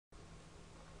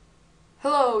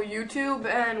Hello YouTube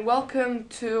and welcome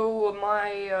to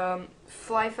my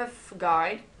Flyff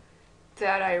guide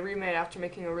that I remade after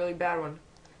making a really bad one.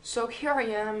 So here I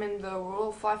am in the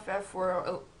world of Flyff where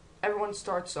everyone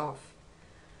starts off.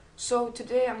 So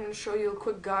today I'm going to show you a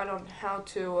quick guide on how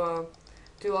to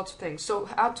do lots of things. So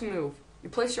how to move. You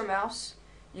place your mouse,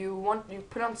 you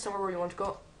put it on somewhere where you want to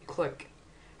go, you click.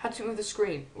 How to move the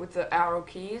screen with the arrow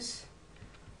keys,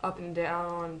 up and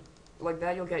down like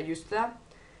that, you'll get used to that.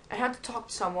 And how to talk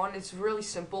to someone, it's really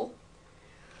simple.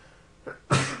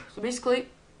 So basically,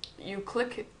 you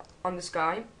click on this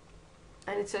guy,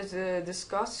 and it says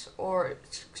discuss or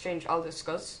exchange, I'll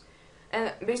discuss.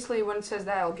 And basically when it says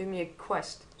that, it'll give me a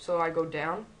quest. So I go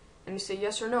down, and you say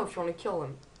yes or no if you want to kill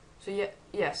him. So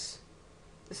yes.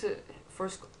 This is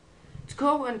first. To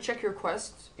go and check your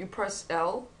quests, you press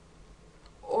L,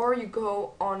 or you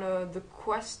go on the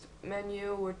quest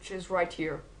menu, which is right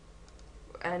here.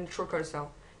 And shortcut is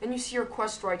L. And you see your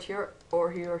quest right here, or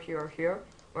here,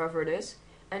 wherever it is.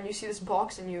 And you see this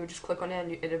box, and you just click on it,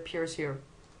 and it appears here.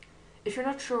 If you're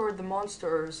not sure where the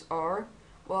monsters are,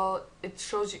 well, it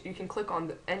shows you can click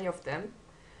on any of them,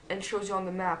 and it shows you on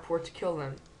the map where to kill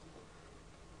them.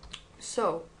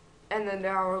 So, and then the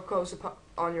arrow goes up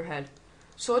on your head.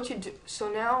 So what you do?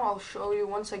 So now I'll show you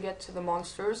once I get to the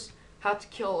monsters how to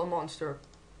kill a monster,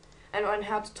 and on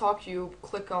how to talk. You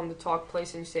click on the talk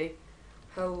place, and you say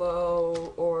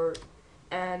hello, or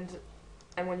and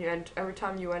when you enter, every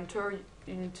time you enter,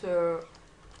 you need to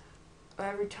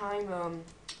every time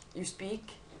you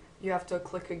speak, you have to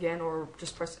click again or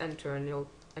just press enter, and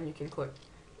you can click.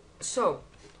 So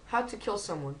how to kill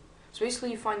someone? So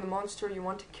basically you find the monster you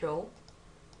want to kill.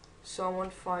 So I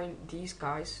want to find these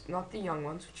guys, not the young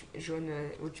ones,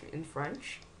 which in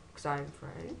French, because I'm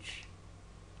French,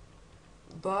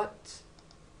 but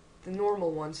the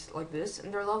normal ones like this,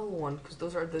 and they're level 1 because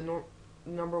those are the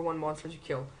number 1 monsters you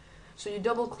kill. So you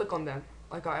double click on them.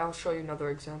 Like I'll show you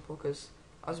another example because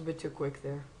I was a bit too quick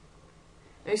there.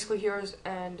 Basically wait a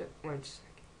second.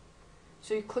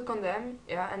 So you click on them,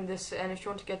 yeah, and if you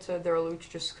want to get to their loot,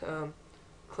 just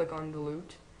click on the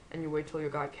loot, and you wait till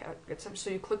your guy gets them. So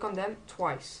you click on them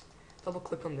twice, double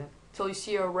click on them till you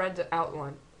see a red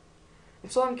outline.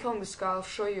 And so I'm killing this guy. I'll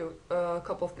show you a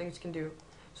couple of things you can do.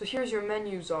 So here's your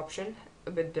menus option, a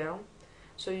bit down.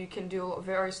 So you can do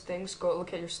various things. Go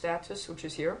look at your status, which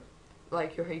is here,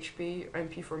 like your HP,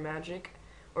 MP for magic,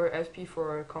 or SP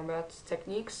for combat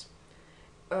techniques.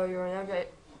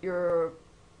 Your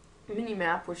mini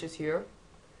map, which is here.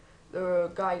 Your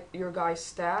guy's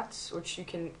stats, which you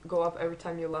can go up every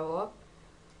time you level up.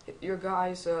 Your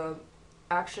guy's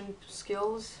action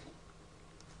skills,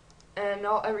 and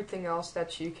everything else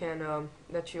that you can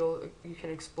you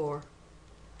can explore.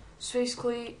 So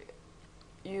basically,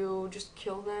 you just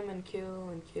kill them and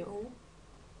kill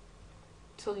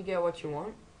till you get what you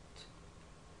want.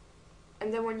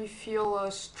 And then when you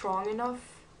feel strong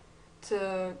enough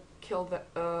to kill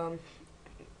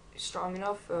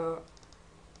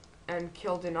and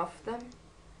killed enough of them,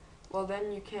 well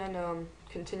then you can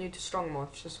continue to strong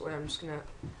march. This way I'm just gonna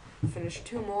finish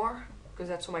 2 more because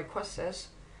that's what my quest says.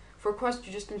 For a quest,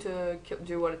 you just need to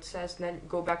do what it says, and then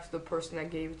go back to the person that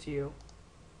gave it to you.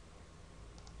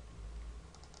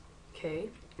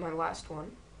 Okay, my last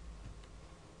one.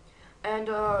 And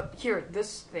here,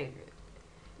 this thing.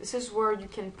 This is where you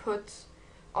can put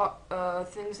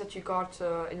things that you got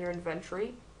in your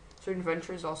inventory. So your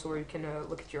inventory is also where you can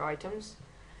look at your items.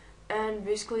 And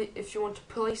basically, if you want to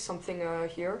place something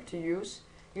here to use,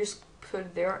 you just put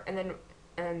it there, and then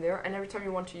there. And every time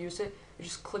you want to use it, you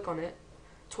just click on it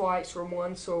twice or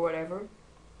once or whatever.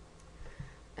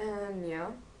 And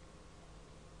yeah.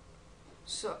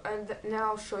 So, and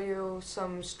now I'll show you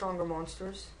some stronger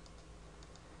monsters.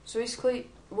 So basically,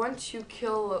 once you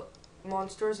kill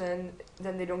monsters and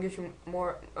then they don't give you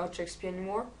much XP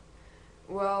anymore,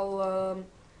 well,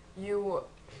 you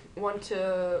want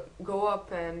to go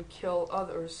up and kill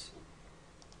others.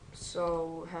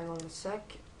 So, hang on a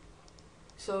sec.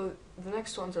 So, the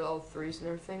next ones are all 3s and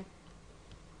everything.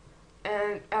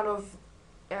 And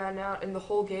now in the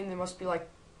whole game, there must be like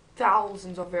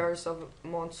thousands of various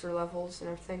monster levels and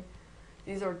everything.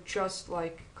 These are just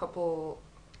like a couple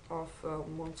of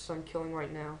monsters I'm killing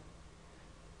right now.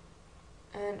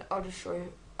 And I'll just show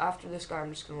you after this guy.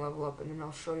 I'm just gonna level up, and then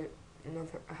I'll show you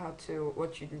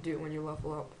what you can do when you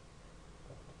level up.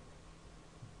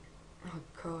 Oh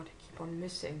god, I keep on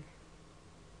missing.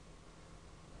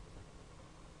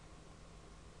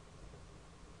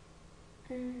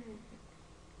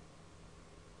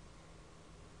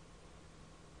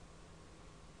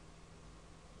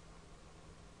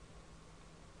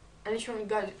 And if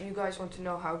you guys want to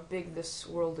know how big this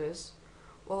world is,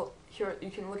 well, here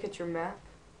you can look at your map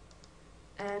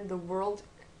and the world,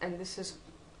 and this is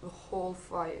the whole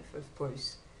Flyff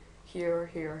place. Here,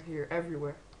 here, here,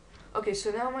 everywhere. Okay, so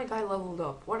now my guy leveled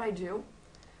up. What I do,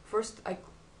 first I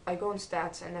go on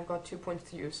stats, and I've got 2 points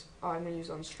to use. I'm gonna use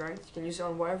it on strength. You can use it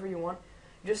on whatever you want.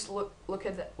 Just look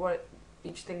at what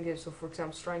each thing gives. So for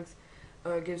example, strength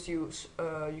gives you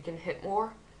you can hit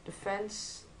more.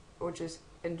 Defense, which is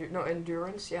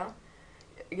endurance, yeah.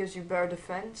 It gives you better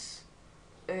defense.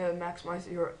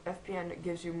 Maximize your FP, and it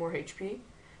gives you more HP.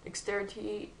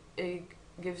 Dexterity, it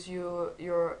gives you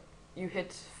you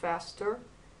hit faster.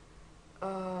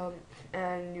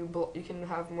 And you can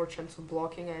have more chance of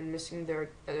blocking and missing your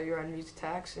enemy's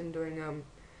attacks and doing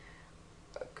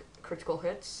critical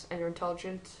hits. And your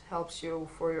intelligence helps you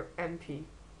for your MP.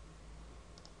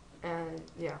 And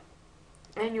yeah.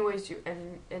 Anyways, you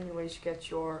get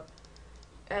your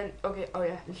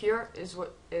here is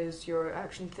what is your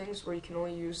action things, where you can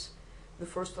only use the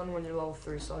first one when you're level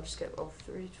 3. So I'll just get level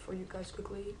 3 for you guys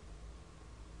quickly.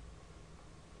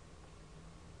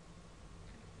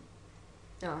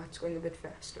 It's going a bit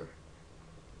faster.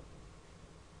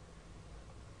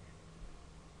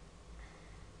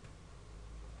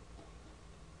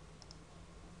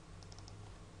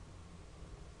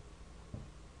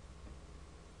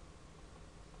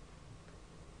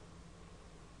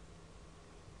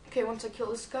 Okay, once I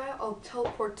kill this guy, I'll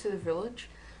teleport to the village.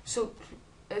 So,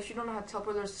 if you don't know how to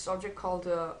teleport, there's this object called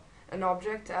an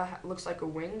object that looks like a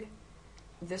wing.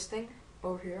 This thing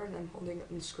over here, and I'm holding it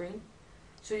on the screen.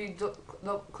 So you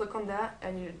click on that,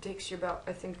 and it takes you about,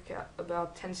 I think,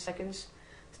 about 10 seconds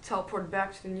to teleport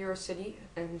back to the nearest city,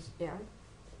 and yeah.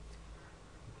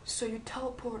 So you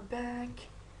teleport back,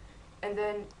 and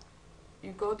then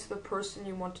you go to the person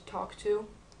you want to talk to.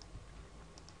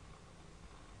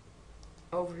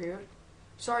 Over here.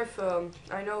 Sorry if,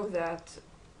 I know that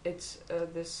it's,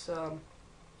 oh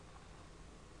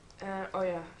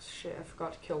yeah, shit, I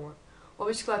forgot to kill one. Well,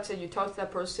 basically that's it. You talk to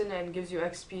that person, and it gives you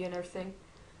XP and everything.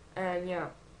 And yeah,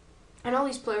 and all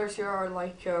these players here are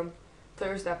like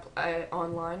players that play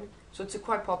online, so it's a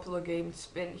quite popular game. It's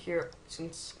been here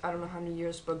since I don't know how many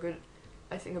years, but good,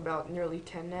 I think about nearly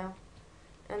 10 now.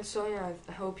 And so yeah,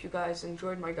 I hope you guys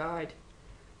enjoyed my guide,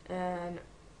 and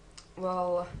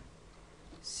well,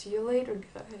 see you later,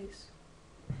 guys.